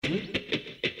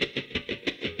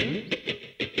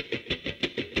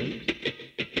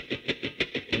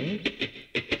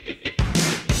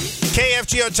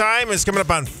KFGO time is coming up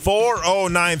on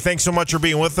 4:09. Thanks so much for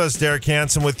being with us. Derek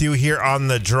Hansen with you here on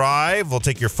The Drive. We'll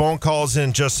take your phone calls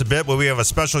in just a bit, but we have a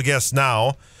special guest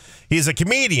now. He's a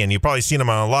comedian. You've probably seen him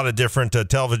on a lot of different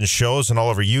television shows and all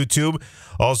over YouTube.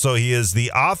 Also, he is the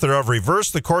author of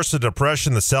Reverse the Course of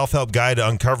Depression, the self-help guide to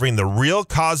uncovering the real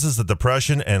causes of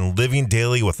depression and living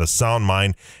daily with a sound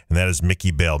mind, and that is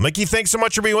Mickey Bale. Mickey, thanks so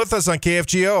much for being with us on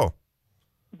KFGO.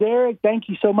 Derek, thank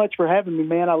you so much for having me,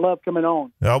 man. I love coming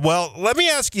on. Well, let me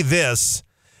ask you this.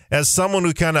 As someone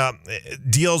who kind of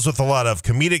deals with a lot of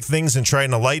comedic things and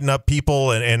trying to lighten up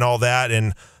people and all that,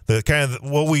 and the kind of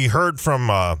what we heard from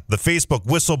the Facebook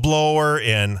whistleblower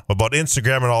and about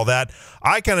Instagram and all that,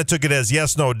 I kind of took it as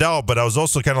yes, no doubt, but I was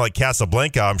also kind of like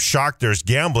Casablanca. I'm shocked there's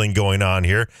gambling going on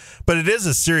here, but it is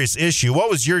a serious issue. What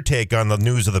was your take on the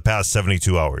news of the past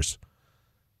 72 hours?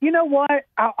 You know what?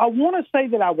 I want to say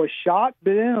that I was shocked,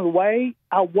 but in a way,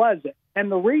 I wasn't. And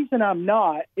the reason I'm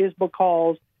not is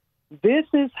because this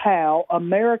is how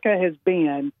America has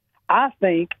been, I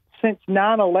think, since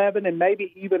 9/11 and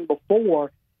maybe even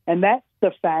before. And that's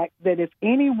the fact that if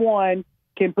anyone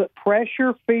can put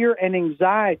pressure, fear, and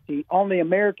anxiety on the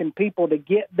American people to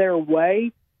get their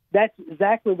way, that's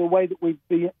exactly the way that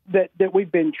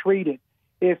we've been treated.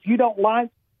 If you don't like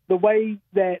the way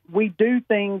that we do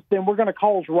things, then we're going to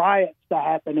cause riots to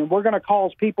happen, and we're going to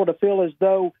cause people to feel as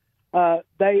though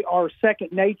they are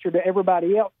second nature to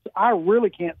everybody else. I really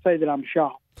can't say that I'm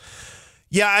shocked.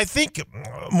 Yeah, I think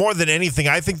more than anything,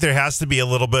 I think there has to be a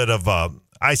little bit of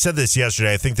I said this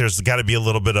yesterday, I think there's got to be a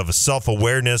little bit of a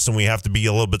self-awareness, and we have to be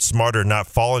a little bit smarter and not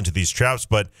fall into these traps.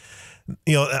 But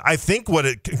you know, I think what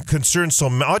it concerns so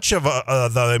much of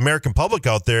the American public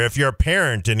out there, if you're a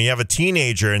parent and you have a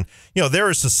teenager and, you know, there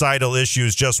are societal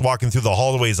issues just walking through the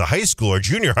hallways of high school or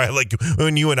junior high, like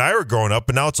when you and I were growing up,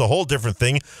 but now it's a whole different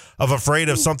thing of afraid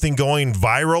of something going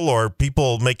viral or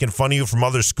people making fun of you from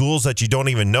other schools that you don't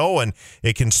even know, and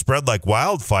it can spread like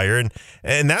wildfire.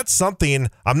 And that's something,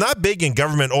 I'm not big in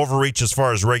government overreach as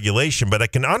far as regulation, but I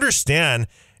can understand.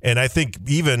 And I think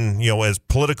even, you know, as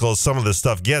political as some of this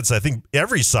stuff gets, I think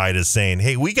every side is saying,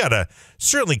 hey, we got to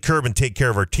certainly curb and take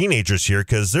care of our teenagers here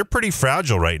because they're pretty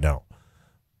fragile right now.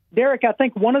 Derek, I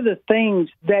think one of the things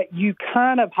that you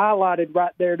kind of highlighted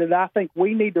right there that I think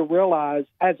we need to realize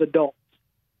as adults,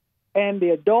 and the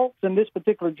adults in this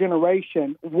particular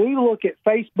generation, we look at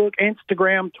Facebook,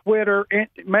 Instagram, Twitter,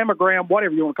 Mammogram,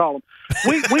 whatever you want to call them.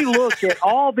 We look at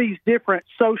all these different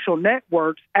social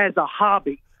networks as a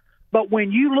hobby. But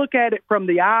when you look at it from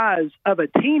the eyes of a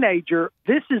teenager,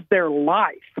 this is their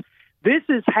life. This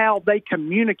is how they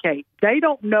communicate. They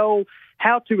don't know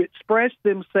how to express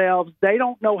themselves. They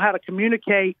don't know how to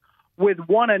communicate with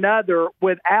one another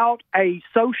without a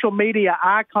social media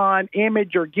icon,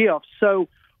 image, or gift. So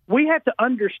we have to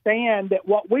understand that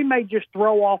what we may just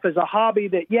throw off as a hobby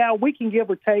that, yeah, we can give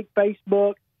or take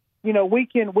Facebook. You know, we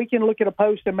can look at a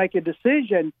post and make a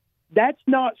decision. That's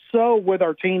not so with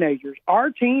our teenagers. Our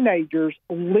teenagers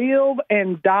live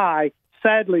and die,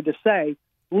 sadly to say,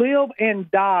 live and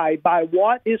die by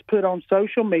what is put on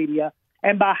social media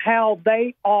and by how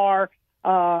they are,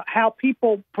 how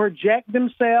people project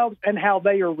themselves and how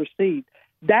they are received.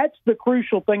 That's the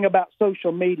crucial thing about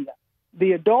social media.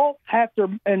 The adults have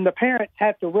to, and the parents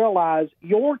have to realize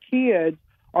your kids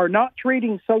are not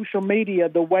treating social media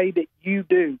the way that you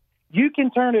do. You can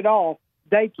turn it off.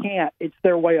 They can't. It's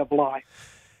their way of life.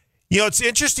 You know, it's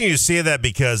interesting you say that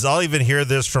because I'll even hear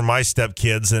this from my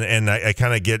stepkids, and I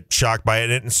kind of get shocked by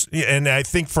it. And I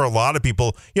think for a lot of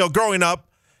people, you know, growing up,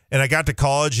 and I got to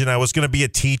college, and I was going to be a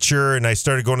teacher, and I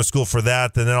started going to school for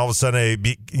that. And then all of a sudden,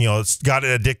 I got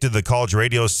addicted to the college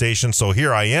radio station. So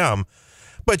here I am.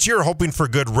 But you're hoping for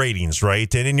good ratings,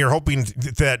 right? And you're hoping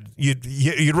that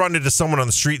you'd run into someone on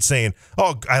the street saying,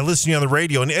 "Oh, I listened to you on the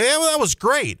radio, and that was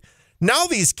great." Now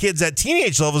these kids at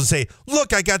teenage levels say,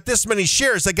 look, I got this many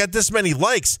shares. I got this many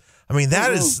likes. I mean,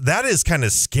 that is kind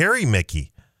of scary,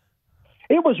 Mickey.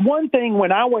 It was one thing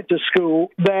when I went to school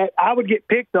that I would get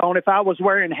picked on if I was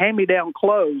wearing hand-me-down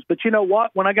clothes. But you know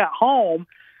what? When I got home,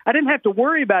 I didn't have to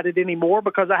worry about it anymore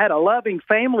because I had a loving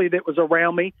family that was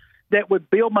around me that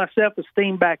would build my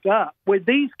self-esteem back up. With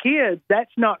these kids,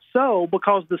 that's not so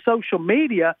because the social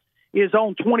media is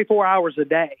on 24 hours a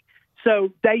day.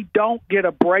 So they don't get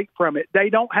a break from it.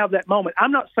 They don't have that moment.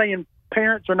 I'm not saying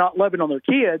parents are not loving on their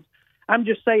kids. I'm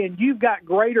just saying you've got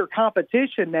greater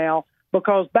competition now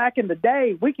because back in the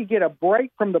day, we could get a break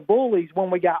from the bullies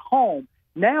when we got home.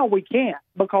 Now we can't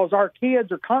because our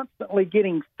kids are constantly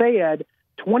getting fed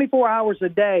 24 hours a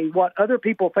day what other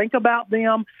people think about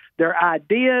them, their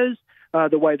ideas,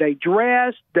 the way they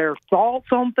dress, their thoughts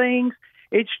on things.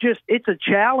 It's a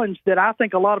challenge that I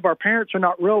think a lot of our parents are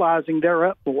not realizing they're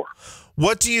up for.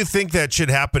 What do you think that should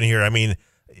happen here? I mean,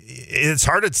 it's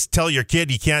hard to tell your kid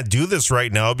you can't do this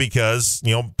right now because,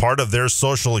 part of their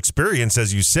social experience,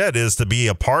 as you said, is to be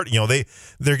a part.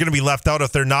 They're going to be left out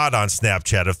if they're not on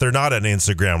Snapchat, if they're not on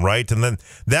Instagram, right? And then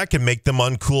that can make them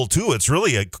uncool too. It's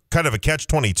really a kind of a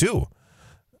catch-22.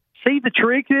 See the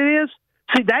trick it is?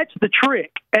 See, that's the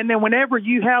trick. And then whenever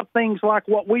you have things like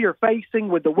what we are facing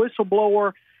with the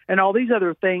whistleblower and all these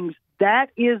other things,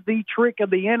 that is the trick of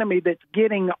the enemy that's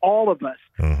getting all of us.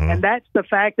 Mm-hmm. And that's the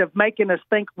fact of making us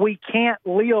think we can't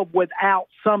live without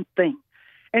something.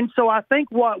 And so I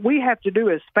think what we have to do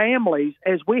as families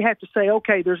is we have to say,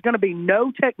 okay, there's going to be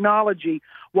no technology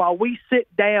while we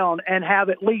sit down and have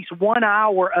at least 1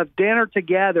 hour of dinner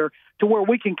together to where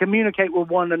we can communicate with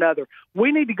one another.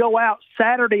 We need to go out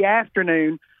Saturday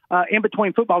afternoon, in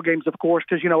between football games, of course,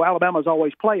 because, Alabama's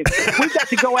always playing. We've got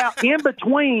to go out in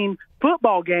between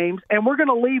football games, and we're going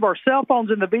to leave our cell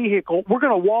phones in the vehicle. We're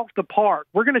going to walk the park.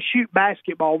 We're going to shoot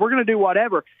basketball. We're going to do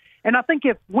whatever. And I think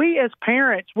if we as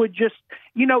parents would just,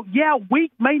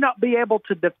 we may not be able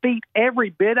to defeat every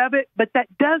bit of it, but that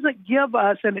doesn't give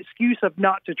us an excuse of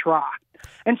not to try.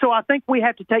 And so I think we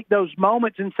have to take those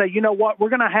moments and say, you know what, we're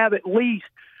going to have at least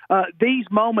these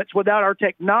moments without our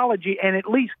technology and at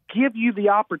least give you the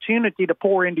opportunity to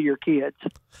pour into your kids.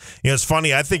 It's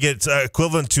funny. I think it's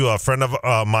equivalent to a friend of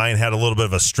mine had a little bit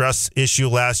of a stress issue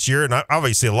last year. And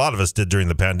obviously a lot of us did during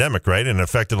the pandemic, right? And it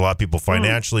affected a lot of people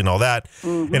financially and all that.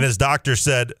 Mm-hmm. And his doctor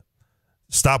said,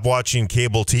 stop watching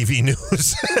cable TV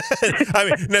news. I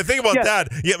mean, now think about that.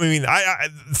 Yeah, I mean,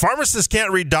 pharmacists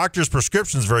can't read doctors'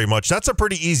 prescriptions very much. That's a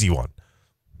pretty easy one.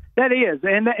 That is,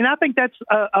 and I think that's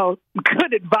a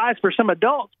good advice for some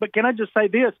adults. But can I just say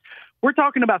this? We're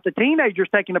talking about the teenagers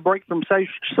taking a break from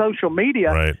social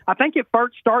media. Right. I think it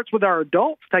first starts with our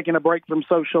adults taking a break from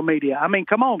social media. I mean,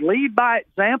 come on, lead by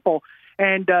example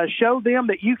and show them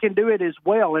that you can do it as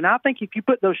well. And I think if you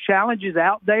put those challenges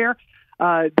out there,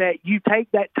 that you take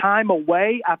that time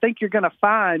away, I think you're going to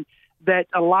find that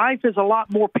life is a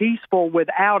lot more peaceful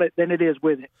without it than it is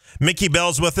with it. Mickey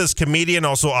Bell's with us, comedian,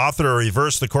 also author of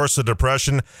Reverse the Course of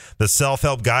Depression, the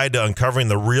self-help guide to uncovering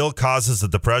the real causes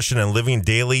of depression and living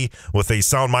daily with a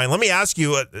sound mind. Let me ask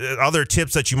you other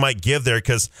tips that you might give there,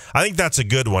 because I think that's a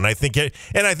good one. I think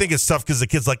it's tough because the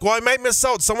kid's like, well, I might miss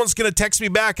out. Someone's going to text me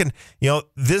back. And,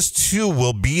 this too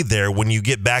will be there when you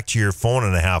get back to your phone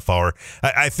in a half hour.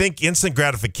 I think instant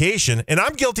gratification, and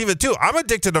I'm guilty of it too. I'm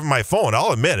addicted to my phone.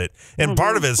 I'll admit it. And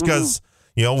part of it is because,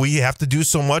 we have to do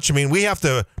so much. I mean, we have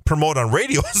to promote on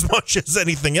radio as much as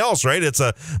anything else, right? It's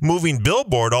a moving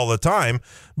billboard all the time.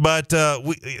 But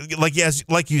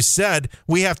like you said,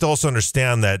 we have to also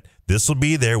understand that this will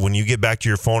be there when you get back to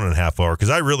your phone in a half hour. Because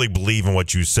I really believe in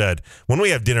what you said. When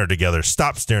we have dinner together,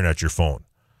 stop staring at your phone.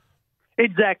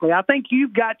 Exactly. I think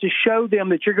you've got to show them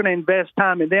that you're going to invest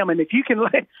time in them. And if you can,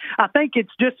 I think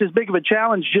it's just as big of a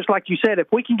challenge, just like you said, if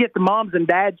we can get the moms and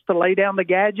dads to lay down the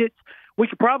gadgets, we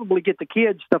could probably get the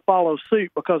kids to follow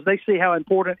suit because they see how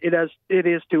important it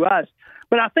is to us.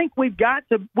 But I think we've got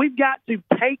to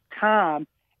take time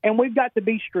and we've got to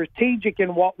be strategic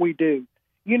in what we do.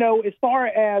 As far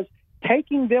as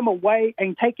taking them away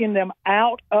and taking them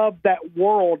out of that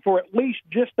world for at least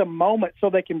just a moment so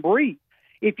they can breathe.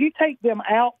 If you take them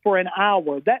out for an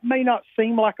hour, that may not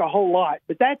seem like a whole lot,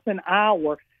 but that's an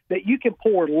hour that you can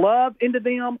pour love into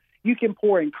them. You can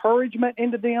pour encouragement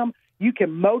into them. You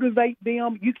can motivate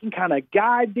them. You can kind of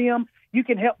guide them. You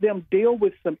can help them deal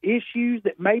with some issues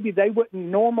that maybe they wouldn't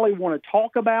normally want to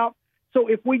talk about. So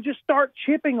if we just start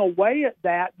chipping away at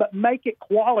that, but make it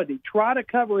quality, try to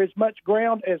cover as much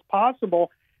ground as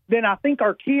possible, then I think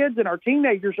our kids and our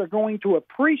teenagers are going to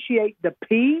appreciate the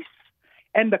peace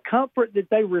and the comfort that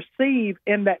they receive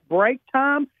in that break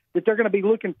time, that they're going to be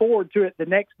looking forward to it the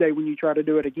next day when you try to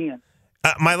do it again.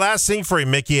 My last thing for you,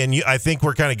 Mickey, and I think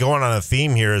we're kind of going on a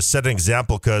theme here, is set an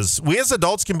example, because we as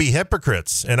adults can be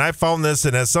hypocrites. And I found this,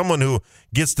 and as someone who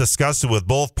gets disgusted with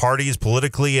both parties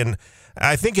politically, and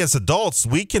I think as adults,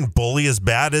 we can bully as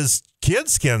bad as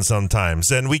kids can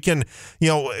sometimes. And we can,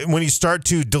 when you start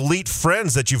to delete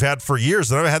friends that you've had for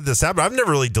years, and I've had this happen. I've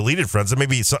never really deleted friends. I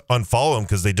maybe unfollow them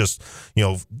because they just,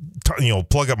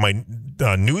 plug up my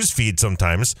news feed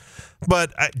sometimes.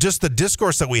 But just the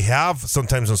discourse that we have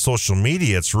sometimes on social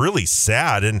media, it's really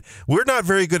sad. And we're not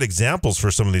very good examples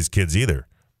for some of these kids either.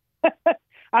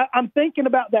 I'm thinking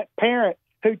about that parent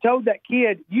who told that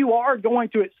kid, you are going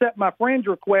to accept my friend's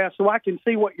request so I can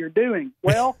see what you're doing.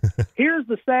 Well, here's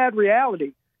the sad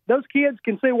reality. those kids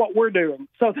can see what we're doing.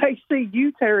 So they see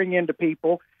you tearing into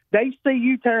people. They see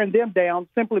you tearing them down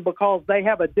simply because they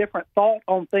have a different thought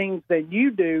on things than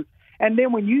you do. And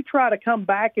then when you try to come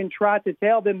back and try to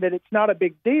tell them that it's not a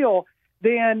big deal,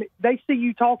 then they see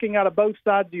you talking out of both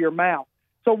sides of your mouth.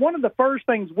 So one of the first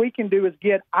things we can do is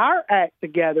get our act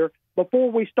together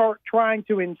before we start trying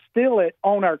to instill it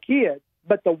on our kids.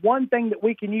 But the one thing that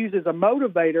we can use as a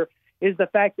motivator is the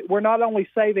fact that we're not only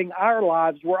saving our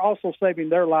lives, we're also saving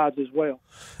their lives as well.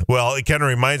 Well, it kind of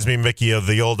reminds me, Mickey, of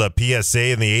the old PSA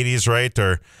in the 80s, right?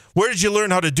 Or where did you learn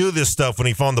how to do this stuff when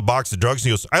he found the box of drugs? And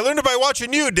he goes, I learned it by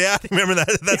watching you, Dad. Remember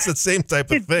that? That's the same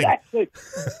type of thing.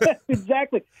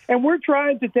 Exactly. And we're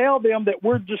trying to tell them that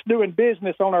we're just doing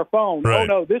business on our phone. Right. Oh,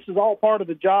 no, this is all part of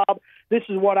the job. This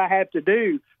is what I have to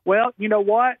do. Well, you know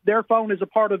what? Their phone is a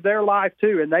part of their life,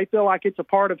 too, and they feel like it's a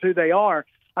part of who they are.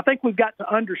 I think we've got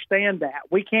to understand that.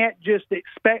 We can't just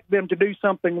expect them to do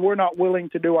something we're not willing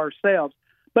to do ourselves.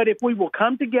 But if we will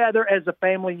come together as a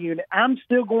family unit, I'm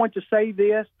still going to say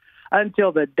this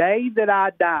until the day that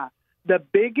I die. The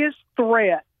biggest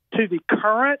threat to the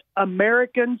current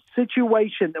American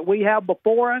situation that we have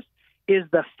before us is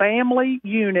the family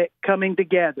unit coming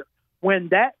together. When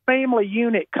that family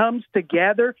unit comes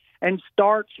together and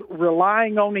starts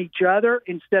relying on each other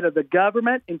instead of the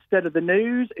government, instead of the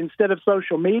news, instead of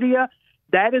social media,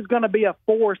 that is going to be a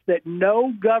force that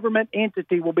no government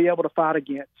entity will be able to fight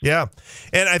against. Yeah.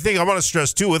 And I think I want to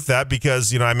stress, too, with that,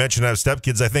 because, I mentioned I have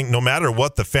stepkids. I think no matter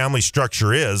what the family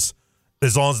structure is,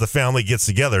 as long as the family gets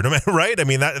together, no matter, right? I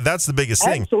mean, that's the biggest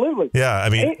thing. Absolutely. Yeah. I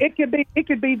mean, it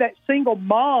could be that single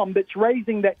mom that's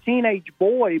raising that teenage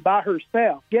boy by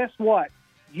herself. Guess what?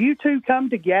 You two come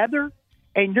together,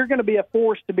 and you're going to be a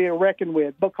force to be reckoned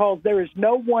with, because there is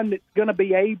no one that's going to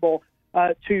be able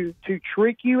to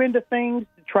trick you into things,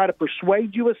 to try to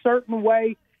persuade you a certain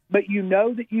way, but you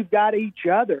know that you've got each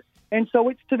other. And so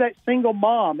it's to that single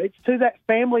mom, it's to that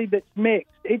family that's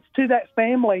mixed, it's to that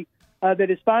family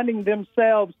that is finding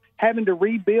themselves having to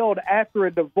rebuild after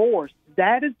a divorce.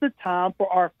 That is the time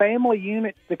for our family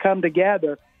units to come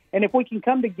together. And if we can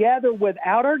come together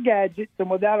without our gadgets and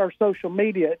without our social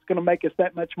media, it's going to make us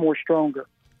that much more stronger.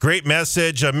 Great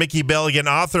message. Mickey Bell, again,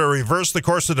 author of Reverse the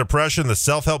Course of Depression, the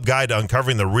self-help guide to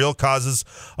uncovering the real causes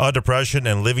of depression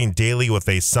and living daily with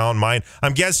a sound mind.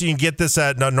 I'm guessing you can get this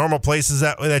at normal places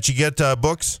that you get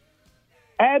books?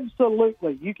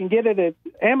 Absolutely. You can get it at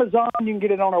Amazon. You can get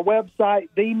it on our website,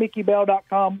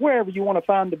 themickeybell.com, wherever you want to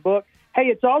find the book. Hey,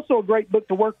 it's also a great book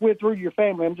to work with through your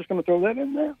family. I'm just going to throw that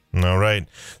in there. All right.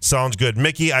 Sounds good.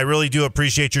 Mickey, I really do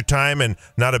appreciate your time, and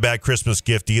not a bad Christmas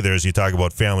gift either as you talk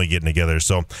about family getting together.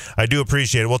 So I do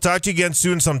appreciate it. We'll talk to you again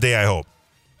soon someday, I hope.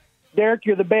 Derek,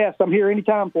 you're the best. I'm here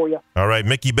anytime for you. All right.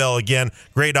 Mickey Bell, again,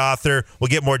 great author. We'll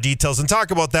get more details and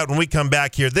talk about that when we come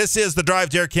back here. This is The Drive.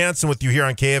 Derek Hansen with you here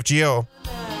on KFGO.